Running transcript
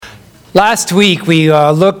Last week, we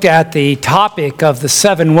looked at the topic of the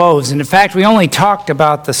seven woes. And in fact, we only talked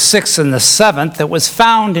about the sixth and the seventh that was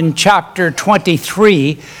found in chapter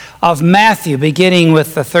 23 of Matthew, beginning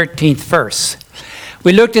with the 13th verse.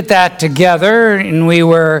 We looked at that together, and we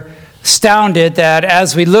were astounded that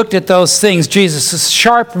as we looked at those things, Jesus'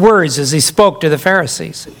 sharp words as he spoke to the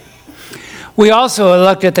Pharisees. We also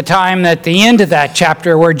looked at the time at the end of that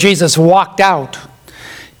chapter where Jesus walked out.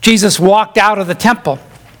 Jesus walked out of the temple.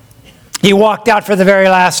 He walked out for the very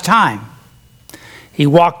last time. He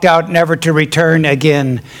walked out never to return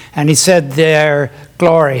again. And he said their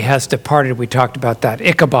glory has departed. We talked about that.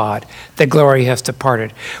 Ichabod, the glory has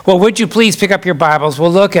departed. Well, would you please pick up your Bibles?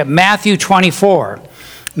 We'll look at Matthew 24.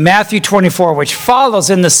 Matthew 24, which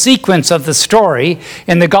follows in the sequence of the story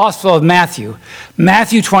in the Gospel of Matthew.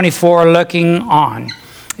 Matthew 24, looking on.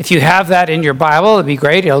 If you have that in your Bible, it'd be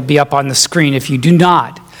great. It'll be up on the screen if you do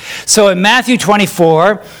not. So in Matthew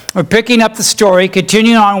 24, we're picking up the story,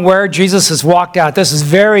 continuing on where Jesus has walked out. This is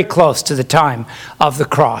very close to the time of the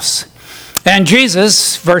cross. And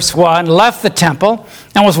Jesus, verse 1, left the temple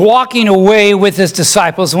and was walking away with his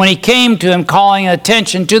disciples when he came to him, calling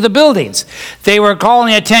attention to the buildings. They were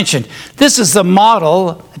calling attention. This is the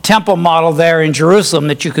model, temple model there in Jerusalem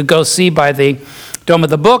that you could go see by the Dome of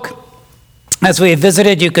the Book. As we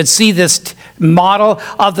visited, you could see this model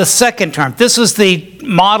of the second term. This was the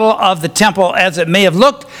model of the temple as it may have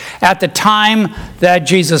looked at the time that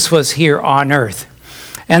Jesus was here on earth.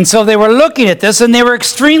 And so they were looking at this, and they were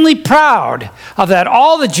extremely proud of that.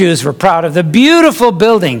 All the Jews were proud of the beautiful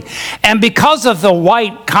building. And because of the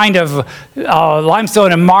white kind of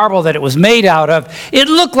limestone and marble that it was made out of, it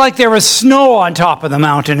looked like there was snow on top of the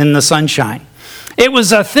mountain in the sunshine. It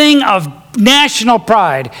was a thing of national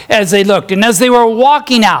pride as they looked. And as they were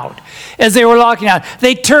walking out,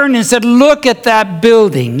 they turned and said, "Look at that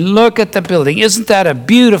building. Look at the building. Isn't that a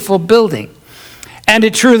beautiful building?" And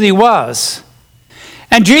it truly was.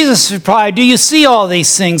 And Jesus replied, "Do you see all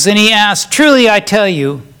these things?" And he asked, "Truly I tell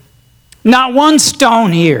you, not one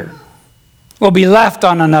stone here will be left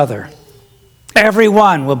on another. Every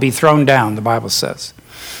one will be thrown down," the Bible says.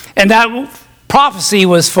 And that prophecy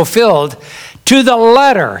was fulfilled to the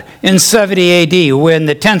letter in 70 AD when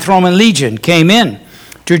the 10th Roman Legion came in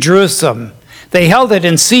to Jerusalem. They held it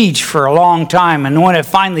in siege for a long time, and when it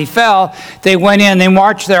finally fell, they went in, they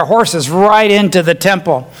marched their horses right into the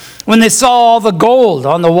temple. When they saw all the gold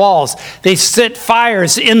on the walls, they set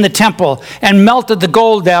fires in the temple and melted the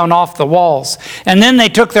gold down off the walls. And then they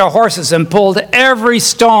took their horses and pulled every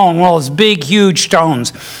stone, one of those big, huge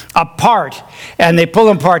stones, apart. And they pulled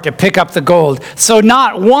them apart to pick up the gold. So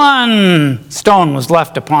not one stone was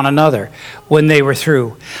left upon another when they were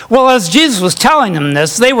through. Well, as Jesus was telling them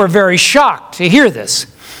this, they were very shocked to hear this.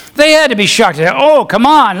 They had to be shocked. Oh, come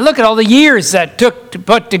on, look at all the years that took to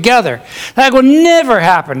put together. That would never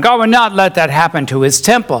happen. God would not let that happen to his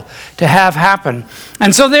temple to have happen.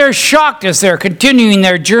 And so they're shocked as they're continuing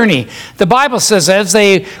their journey. The Bible says as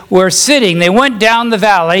they were sitting, they went down the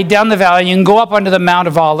valley. You can go up onto the Mount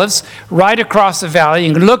of Olives, right across the valley.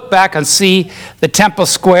 You can look back and see the temple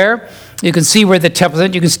square. You can see where the temple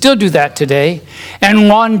is. You can still do that today. And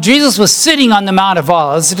when Jesus was sitting on the Mount of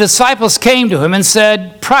Olives, the disciples came to him and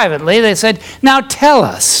said, privately, they said, "Now tell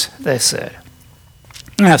us," they said.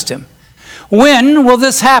 And asked him, "When will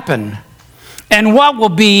this happen? And what will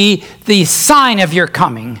be the sign of your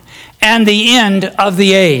coming and the end of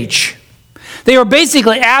the age?" They were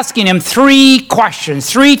basically asking him three questions.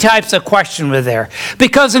 Three types of questions were there.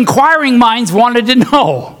 Because inquiring minds wanted to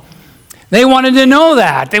know. They wanted to know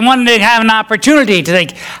that. They wanted to have an opportunity to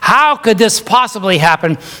think, how could this possibly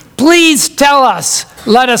happen? Please tell us.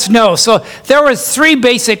 Let us know. So there were three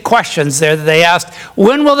basic questions there that they asked.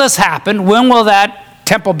 When will this happen? When will that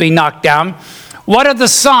temple be knocked down? What are the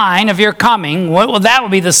sign of your coming? That will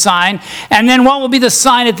be the sign. And then what will be the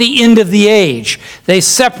sign at the end of the age? They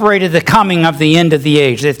separated the coming of the end of the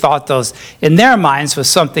age. They thought those, in their minds, was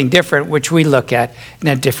something different, which we look at in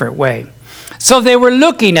a different way. So they were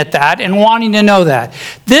looking at that and wanting to know that.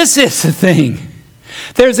 This is the thing.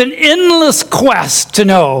 There's an endless quest to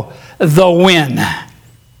know the when.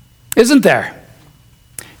 Isn't there?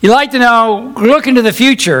 You like to know, look into the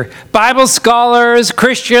future. Bible scholars,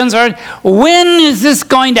 Christians, when is this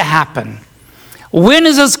going to happen? When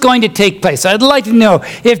is this going to take place? I'd like to know,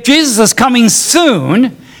 if Jesus is coming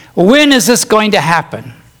soon, when is this going to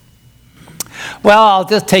happen? Well, I'll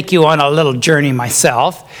just take you on a little journey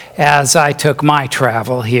myself as I took my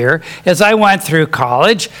travel here. As I went through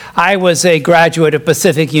college, I was a graduate of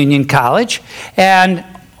Pacific Union College, and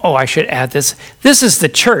Oh, I should add this. This is the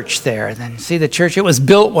church there. Then see the church? It was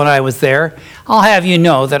built when I was there. I'll have you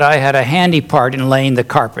know that I had a handy part in laying the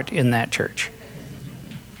carpet in that church.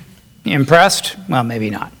 Impressed? Well, maybe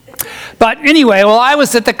not. But anyway, I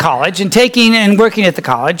was at the college and working at the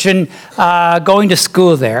college and going to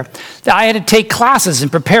school there. I had to take classes in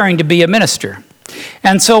preparing to be a minister.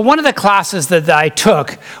 And so one of the classes that I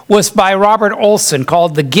took was by Robert Olson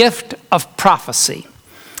called The Gift of Prophecy.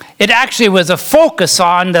 It actually was a focus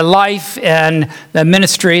on the life and the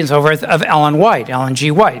ministry and so forth of Ellen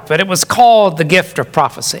G. White, but it was called The Gift of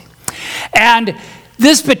Prophecy. And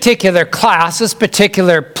this particular class, this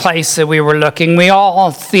particular place that we were looking, we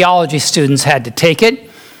all theology students had to take it,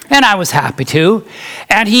 and I was happy to.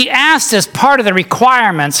 And he asked as part of the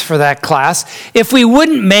requirements for that class if we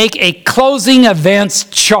wouldn't make a closing events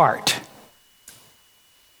chart.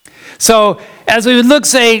 So as we would look,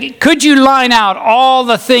 say, could you line out all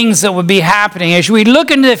the things that would be happening? As we look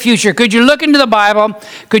into the future, could you look into the Bible?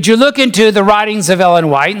 Could you look into the writings of Ellen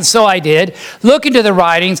White? And so I did. Look into the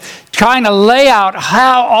writings, trying to lay out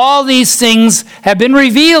how all these things have been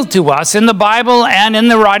revealed to us in the Bible and in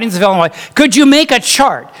the writings of Ellen White. Could you make a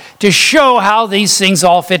chart to show how these things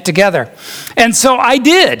all fit together? And so I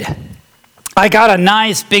did. I got a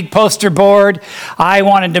nice big poster board. I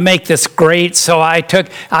wanted to make this great, so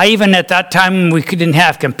even at that time, we didn't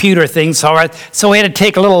have computer things, so we had to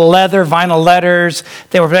take little leather vinyl letters.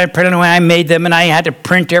 They were printed when I made them, and I had to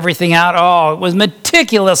print everything out. Oh, it was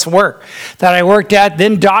meticulous work that I worked at,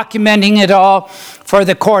 then documenting it all for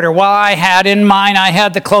the quarter. Well, I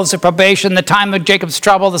had the close of probation, the time of Jacob's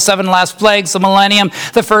trouble, the 7 last plagues, the millennium,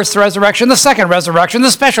 the first resurrection, the second resurrection,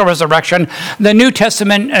 the special resurrection, the New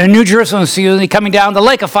Testament, New Jerusalem coming down, the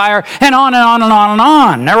lake of fire, and on and on and on and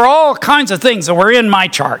on. There were all kinds of things that were in my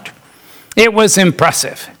chart. It was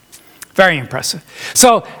impressive, very impressive.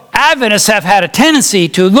 So Adventists have had a tendency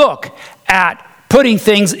to look at putting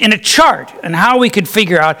things in a chart and how we could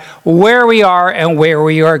figure out where we are and where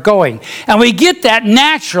we are going. And we get that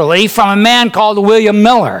naturally from a man called William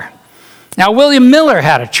Miller. Now, William Miller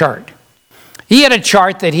had a chart. He had a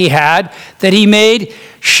chart that he made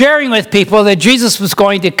sharing with people that Jesus was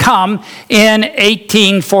going to come in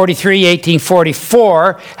 1843,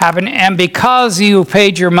 1844, and because you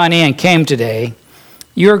paid your money and came today,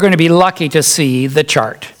 you're going to be lucky to see the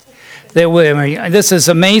chart. This is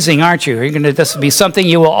amazing, aren't you? This will be something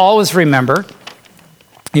you will always remember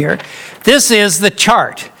here. This is the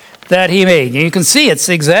chart that he made. You can see it's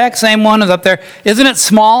the exact same one as up there. Isn't it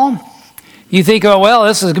small? You think, oh, well,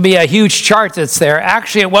 this is going to be a huge chart that's there.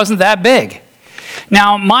 Actually, it wasn't that big.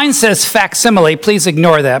 Now, mine says facsimile. Please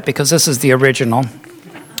ignore that because this is the original.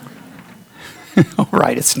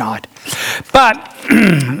 Right, it's not. But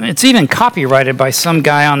it's even copyrighted by some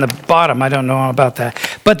guy on the bottom. I don't know about that.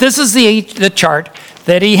 But this is the chart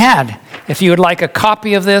that he had. If you would like a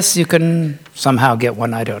copy of this, you can somehow get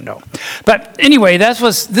one. I don't know. But anyway, this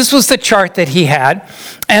was the chart that he had.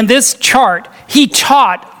 And this chart, he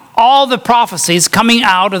taught all the prophecies coming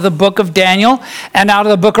out of the book of Daniel and out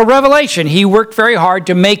of the book of Revelation. He worked very hard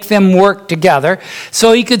to make them work together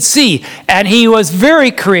so he could see. And he was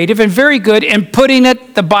very creative and very good in putting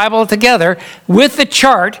the Bible together with the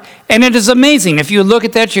chart. And it is amazing. If you look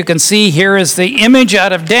at that, you can see here is the image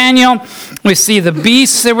out of Daniel. We see the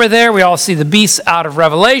beasts that were there. We all see the beasts out of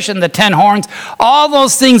Revelation, the 10 horns. All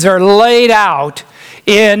those things are laid out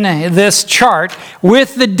in this chart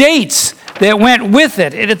with the dates that went with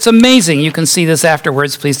it. And it's amazing. You can see this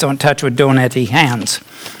afterwards. Please don't touch with donut-y hands.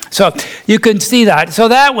 So you can see that. So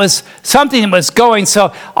that was something that was going.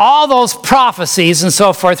 So all those prophecies and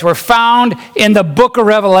so forth were found in the book of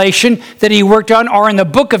Revelation that he worked on, or in the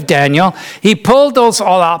book of Daniel. He pulled those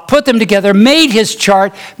all out, put them together, made his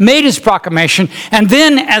chart, made his proclamation, and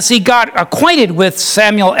then as he got acquainted with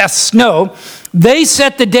Samuel S. Snow, they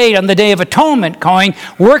set the date on the Day of Atonement,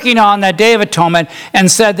 working on that Day of Atonement,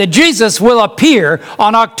 and said that Jesus will appear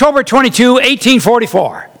on October 22,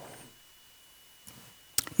 1844.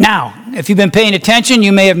 Now, if you've been paying attention,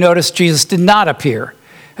 you may have noticed Jesus did not appear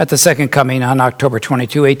at the second coming on October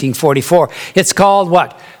 22, 1844. It's called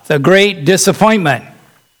what? The Great Disappointment.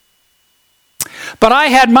 But I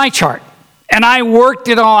had my chart. And I worked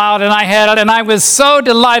it all out, and I had it, and I was so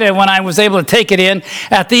delighted when I was able to take it in.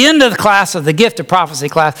 At the end of the class, of the Gift of Prophecy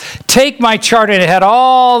class, take my chart, and it had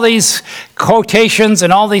all these quotations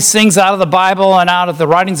and all these things out of the Bible and out of the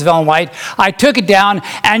writings of Ellen White. I took it down,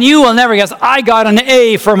 and you will never guess, I got an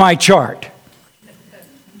A for my chart.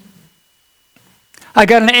 I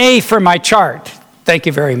got an A for my chart. Thank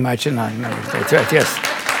you very much. And yes,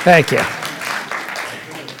 thank you.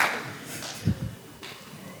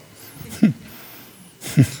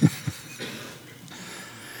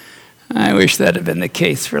 wish that had been the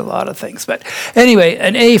case for a lot of things. But anyway,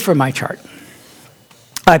 an A for my chart.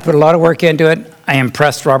 I put a lot of work into it. I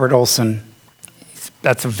impressed Robert Olson.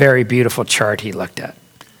 That's a very beautiful chart he looked at.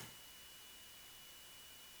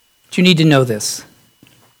 But you need to know this.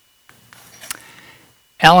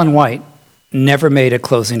 Ellen White never made a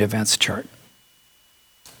closing events chart.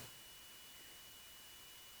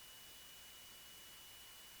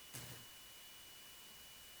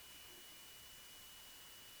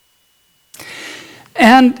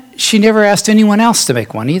 And she never asked anyone else to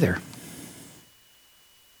make one either.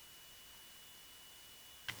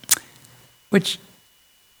 Which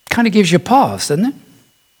kind of gives you pause, doesn't it?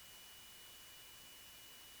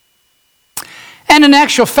 And in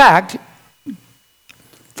actual fact,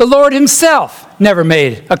 the Lord himself never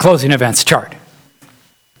made a closing events chart.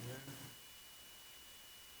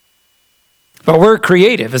 But we're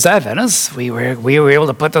creative as Adventists. We were able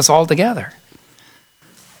to put this all together.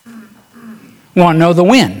 Want to know the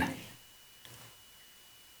when?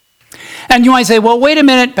 And you might say, well, wait a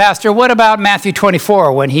minute, Pastor, what about Matthew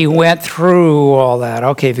 24 when he went through all that?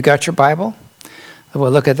 Okay, have you got your Bible? We'll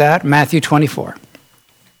look at that. Matthew 24.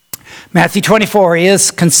 Matthew 24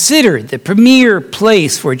 is considered the premier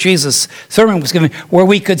place where Jesus' sermon was given, where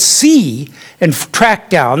we could see and track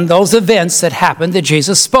down those events that happened that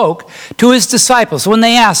Jesus spoke to his disciples when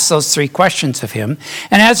they asked those three questions of him.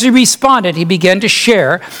 And as he responded, he began to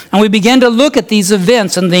share, and we began to look at these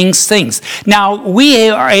events and these things. Now, we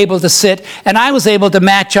are able to sit, and I was able to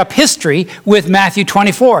match up history with Matthew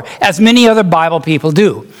 24, as many other Bible people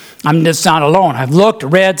do. I'm just not alone. I've looked,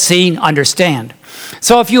 read, seen, understand.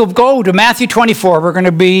 So if you go to Matthew 24, we're going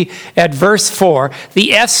to be at verse 4.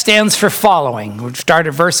 The S stands for following. We'll start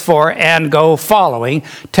at verse 4 and go following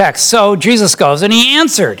text. So Jesus goes, and he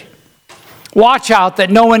answered, "Watch out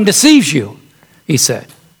that no one deceives you," he said.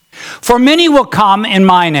 "For many will come in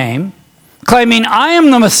my name, claiming I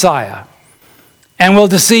am the Messiah, and will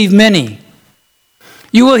deceive many.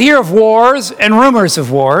 You will hear of wars and rumors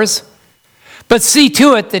of wars, but see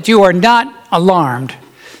to it that you are not alarmed.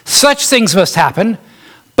 Such things must happen,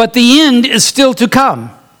 but the end is still to come.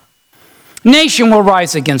 Nation will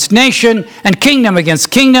rise against nation, and kingdom against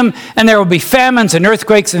kingdom, and there will be famines and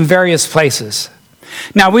earthquakes in various places."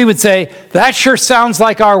 Now we would say, that sure sounds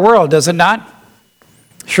like our world, does it not?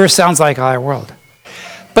 Sure sounds like our world.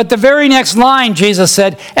 But the very next line, Jesus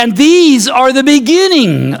said, "And these are the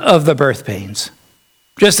beginning of the birth pains."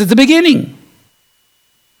 Just at the beginning.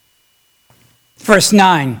 Verse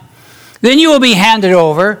 9. "Then you will be handed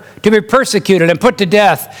over to be persecuted and put to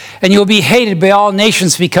death, and you will be hated by all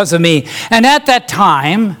nations because of me. And at that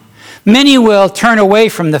time, many will turn away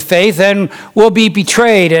from the faith and will be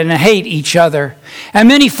betrayed and hate each other. And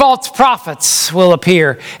many false prophets will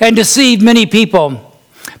appear and deceive many people.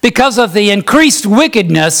 Because of the increased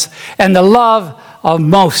wickedness, and the love of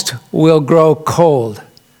most will grow cold.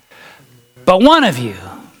 But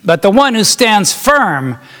the one who stands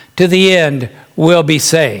firm to the end will be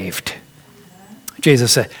saved."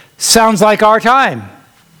 Jesus said, sounds like our time.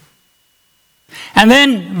 And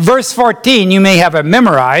then verse 14, you may have it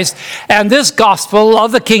memorized, "And this gospel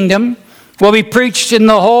of the kingdom will be preached in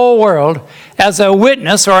the whole world as a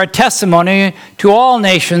witness or a testimony to all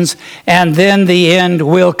nations, and then the end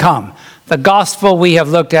will come." The gospel we have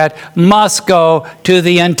looked at must go to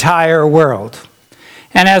the entire world.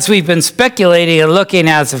 And as we've been speculating and looking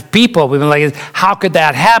as a people, we've been like, how could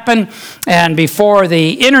that happen? And before the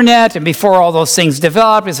internet and before all those things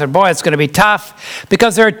developed, we said, boy, it's going to be tough,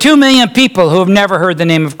 because there are 2 million people who have never heard the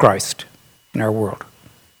name of Christ in our world.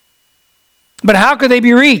 But how could they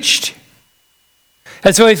be reached?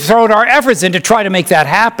 And so we've thrown our efforts in to try to make that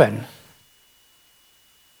happen.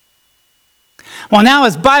 Well, now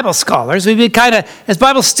as Bible scholars, as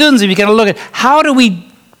Bible students, we kind of look at how do we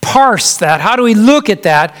parse that? How do we look at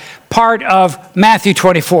that part of Matthew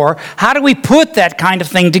 24? How do we put that kind of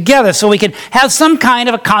thing together so we can have some kind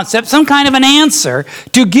of a concept, some kind of an answer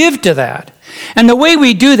to give to that? And the way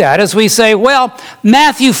we do that is we say, well,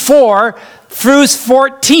 Matthew 4 through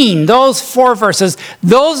 14, those 4 verses,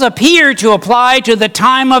 those appear to apply to the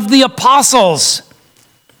time of the apostles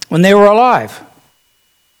when they were alive,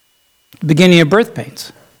 the beginning of birth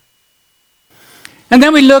pains. And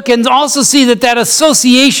then we look and also see that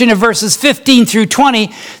association of verses 15 through 20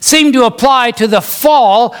 seem to apply to the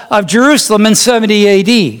fall of Jerusalem in 70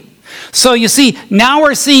 AD. So you see, now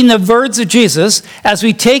we're seeing the words of Jesus as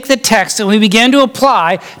we take the text and we begin to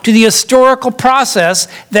apply to the historical process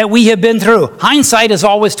that we have been through. Hindsight is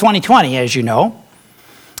always 20/20, as you know.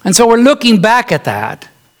 And so we're looking back at that.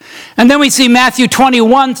 And then we see Matthew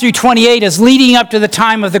 21 through 28 as leading up to the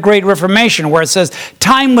time of the Great Reformation, where it says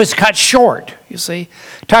time was cut short, you see.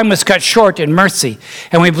 Time was cut short in mercy.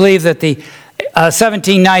 And we believe that the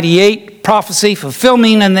 1798 prophecy,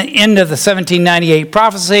 fulfilling in the end of the 1798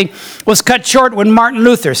 prophecy, was cut short when Martin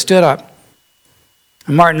Luther stood up.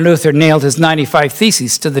 And Martin Luther nailed his 95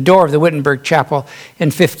 Theses to the door of the Wittenberg Chapel in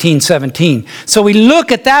 1517. So we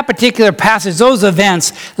look at that particular passage, those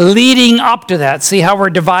events leading up to that. See how we're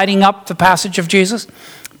dividing up the passage of Jesus?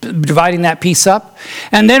 Dividing that piece up.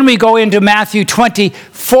 And then we go into Matthew 29,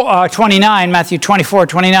 Matthew 24,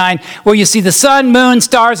 29, where you see the sun, moon,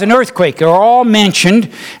 stars, and earthquake are all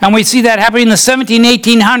mentioned. And we see that happening in the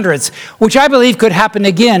 1800s, which I believe could happen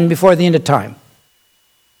again before the end of time.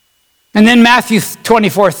 And then Matthew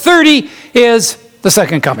 24:30 is the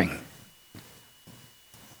second coming.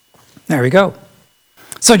 There we go.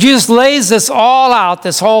 So Jesus lays this all out,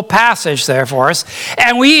 this whole passage there for us.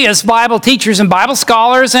 And we as Bible teachers and Bible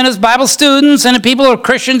scholars and as Bible students and people who are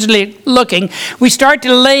Christians looking, we start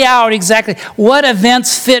to lay out exactly what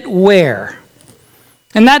events fit where.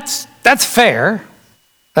 And that's fair.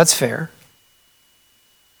 That's fair.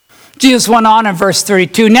 Jesus went on in verse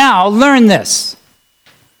 32, now learn this.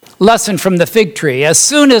 Lesson from the fig tree. As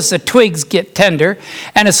soon as the twigs get tender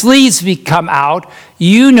and its leaves become out,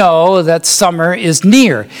 you know that summer is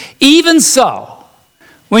near. Even so,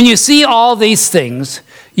 when you see all these things,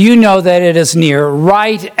 you know that it is near,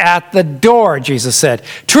 right at the door, Jesus said.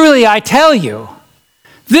 Truly, I tell you,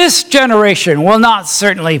 this generation will not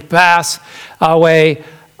certainly pass away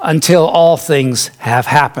until all things have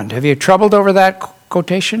happened. Have you troubled over that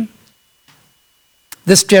quotation?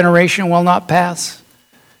 This generation will not pass.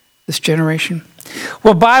 This generation?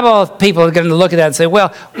 Well, Bible people are going to look at that and say, well,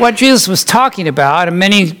 what Jesus was talking about, and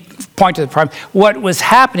many point to the problem, what was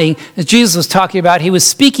happening is Jesus was talking about, he was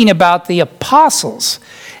speaking about the apostles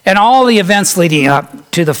and all the events leading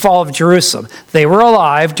up to the fall of Jerusalem. They were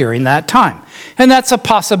alive during that time. And that's a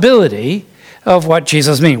possibility of what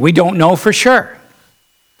Jesus means. We don't know for sure.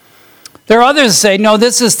 There are others who say, no,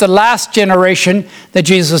 this is the last generation that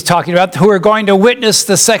Jesus was talking about who are going to witness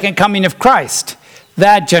the second coming of Christ.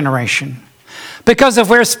 That generation. Because if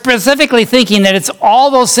we're specifically thinking that it's all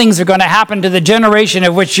those things are going to happen to the generation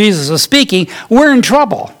of which Jesus was speaking, we're in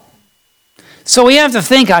trouble. So we have to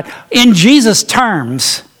think in Jesus'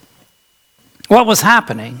 terms what was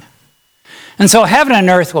happening. And so heaven and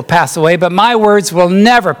earth will pass away, but my words will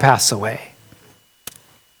never pass away.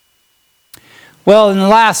 Well, in the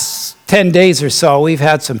last 10 days or so, we've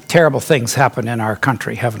had some terrible things happen in our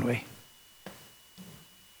country, haven't we?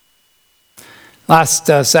 Last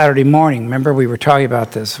Saturday morning, remember we were talking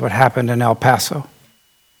about this, what happened in El Paso.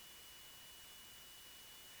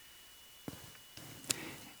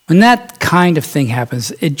 When that kind of thing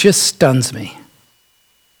happens, it just stuns me.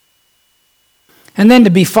 And then to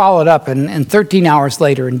be followed up and 13 hours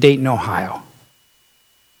later in Dayton, Ohio.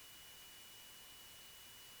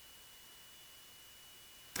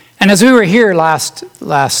 And as we were here last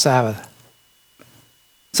Sabbath,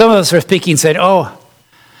 some of us were speaking and said, oh,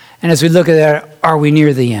 and as we look at that, are we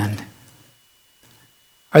near the end?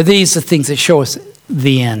 Are these the things that show us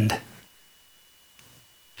the end?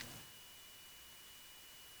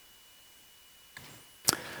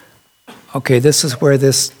 Okay, this is where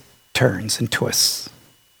this turns and twists.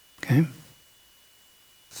 Okay?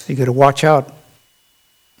 So you got to watch out.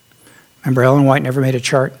 Remember, Ellen White never made a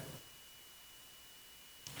chart?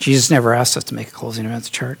 Jesus never asked us to make a closing events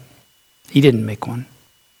chart. He didn't make one.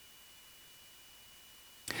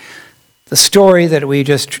 The story that we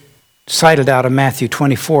just cited out of Matthew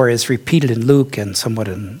 24 is repeated in Luke and somewhat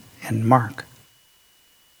in Mark.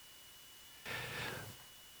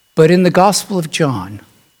 But in the Gospel of John,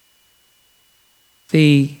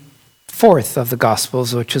 the fourth of the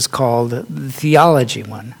Gospels, which is called the theology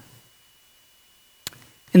one,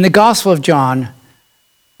 in the Gospel of John,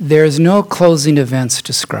 there's no closing events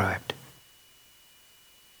described.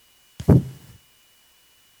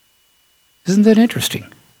 Isn't that interesting?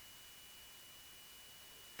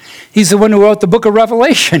 He's the one who wrote the book of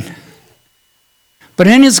Revelation. But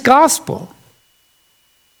in his gospel,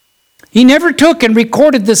 he never took and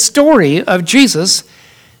recorded the story of Jesus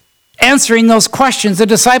answering those questions the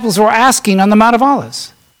disciples were asking on the Mount of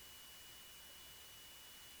Olives.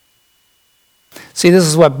 See, this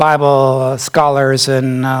is what Bible scholars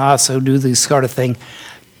and us who do this sort of thing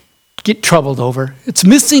get troubled over. It's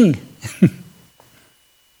missing.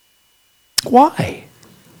 Why?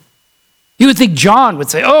 You would think John would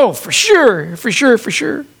say, oh, for sure.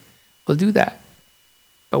 We'll do that.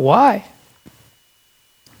 But why?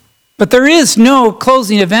 But there is no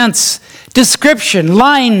closing events description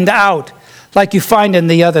lined out like you find in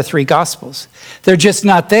the other three Gospels. They're just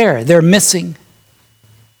not there. They're missing.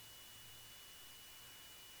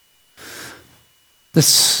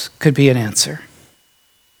 This could be an answer.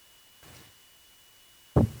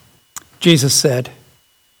 Jesus said,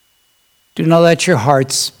 "Do not let your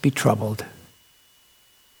hearts be troubled.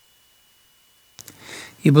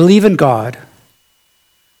 You believe in God,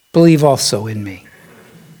 believe also in me.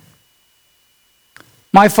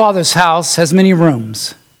 My Father's house has many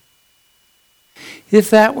rooms. If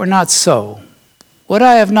that were not so, would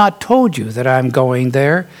I have not told you that I am going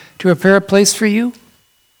there to prepare a place for you?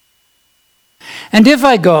 And if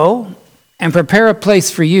I go and prepare a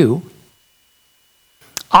place for you,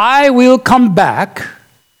 I will come back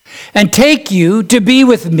and take you to be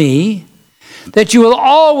with me, that you will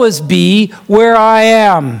always be where I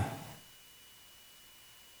am."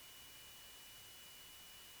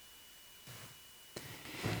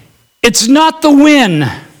 It's not the when,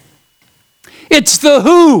 it's the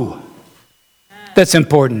who that's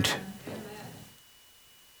important.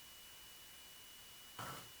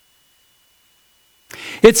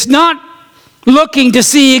 It's not looking to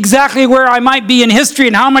see exactly where I might be in history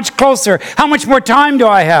and how much closer, how much more time do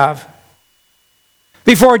I have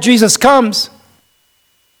before Jesus comes.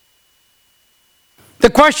 The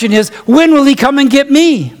question is, when will he come and get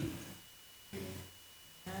me?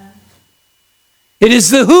 It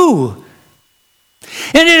is the who.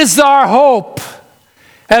 And it is our hope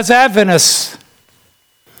as Adventists.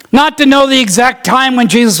 Not to know the exact time when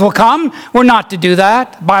Jesus will come. We're not to do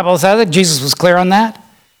that. The Bible says it. Jesus was clear on that.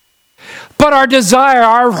 But our desire,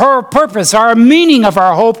 our purpose, our meaning of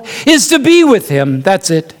our hope is to be with him. That's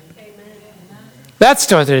it. Amen.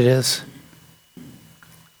 That's what it is.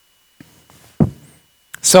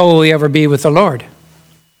 So will we ever be with the Lord?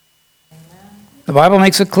 The Bible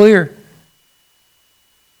makes it clear.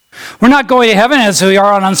 We're not going to heaven as we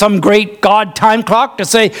are on some great God time clock to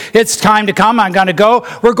say, it's time to come, I'm going to go.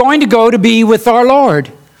 We're going to go to be with our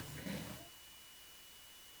Lord.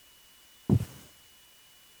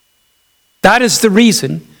 That is the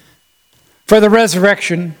reason for the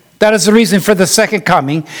resurrection. That is the reason for the second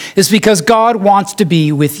coming, is because God wants to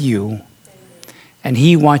be with you. And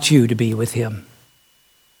he wants you to be with him.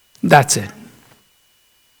 That's it.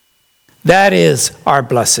 That is our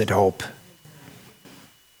blessed hope.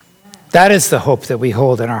 That is the hope that we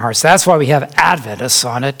hold in our hearts. That's why we have Adventists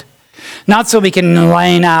on it. Not so we can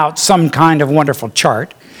lay out some kind of wonderful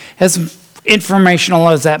chart, as informational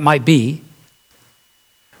as that might be,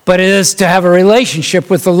 but it is to have a relationship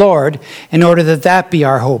with the Lord in order that that be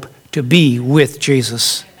our hope, to be with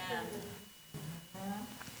Jesus.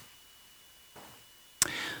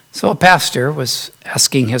 So a pastor was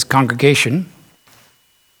asking his congregation,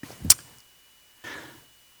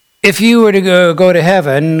 if you were to go to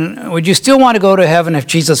heaven, would you still want to go to heaven if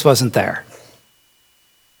Jesus wasn't there?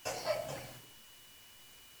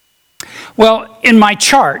 Well, in my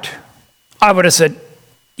chart, I would have said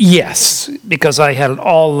yes, because I had it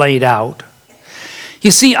all laid out.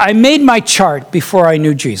 You see, I made my chart before I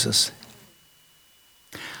knew Jesus.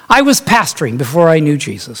 I was pastoring before I knew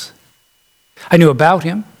Jesus. I knew about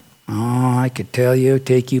him. Oh, I could tell you,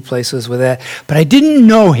 take you places with that. But I didn't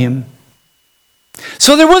know him.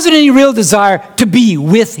 So there wasn't any real desire to be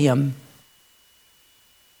with him.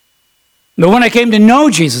 But when I came to know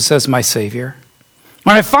Jesus as my Savior,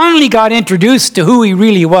 when I finally got introduced to who he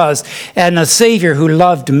really was, and a Savior who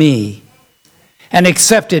loved me and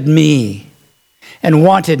accepted me and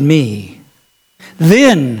wanted me,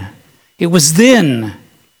 then, it was then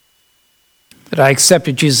that I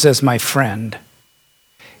accepted Jesus as my friend.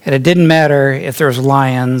 And it didn't matter if there was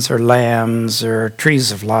lions or lambs or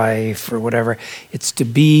trees of life or whatever. It's to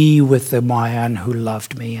be with the man who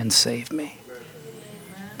loved me and saved me.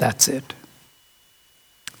 That's it.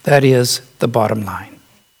 That is the bottom line.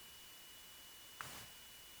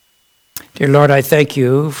 Dear Lord, I thank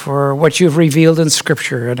you for what you've revealed in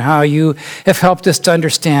Scripture and how you have helped us to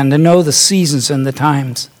understand and know the seasons and the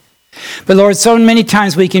times. But Lord, so many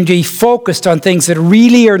times we can be focused on things that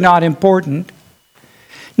really are not important.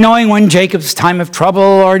 Knowing when Jacob's time of trouble,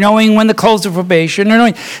 or knowing when the close of probation, or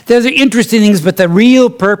knowing there's interesting things, but the real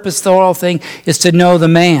purpose of the whole thing is to know the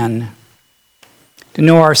man, to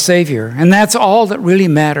know our Savior. And that's all that really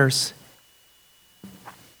matters.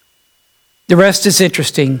 The rest is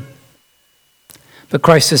interesting, but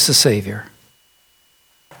Christ is the Savior.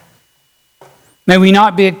 May we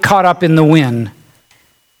not be caught up in the when,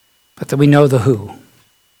 but that we know the who.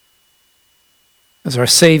 As our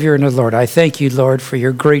Savior and the Lord, I thank you, Lord, for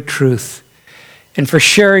your great truth and for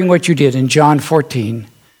sharing what you did in John 14,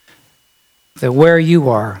 that where you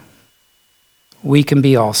are, we can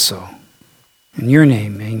be also. In your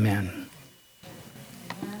name, amen.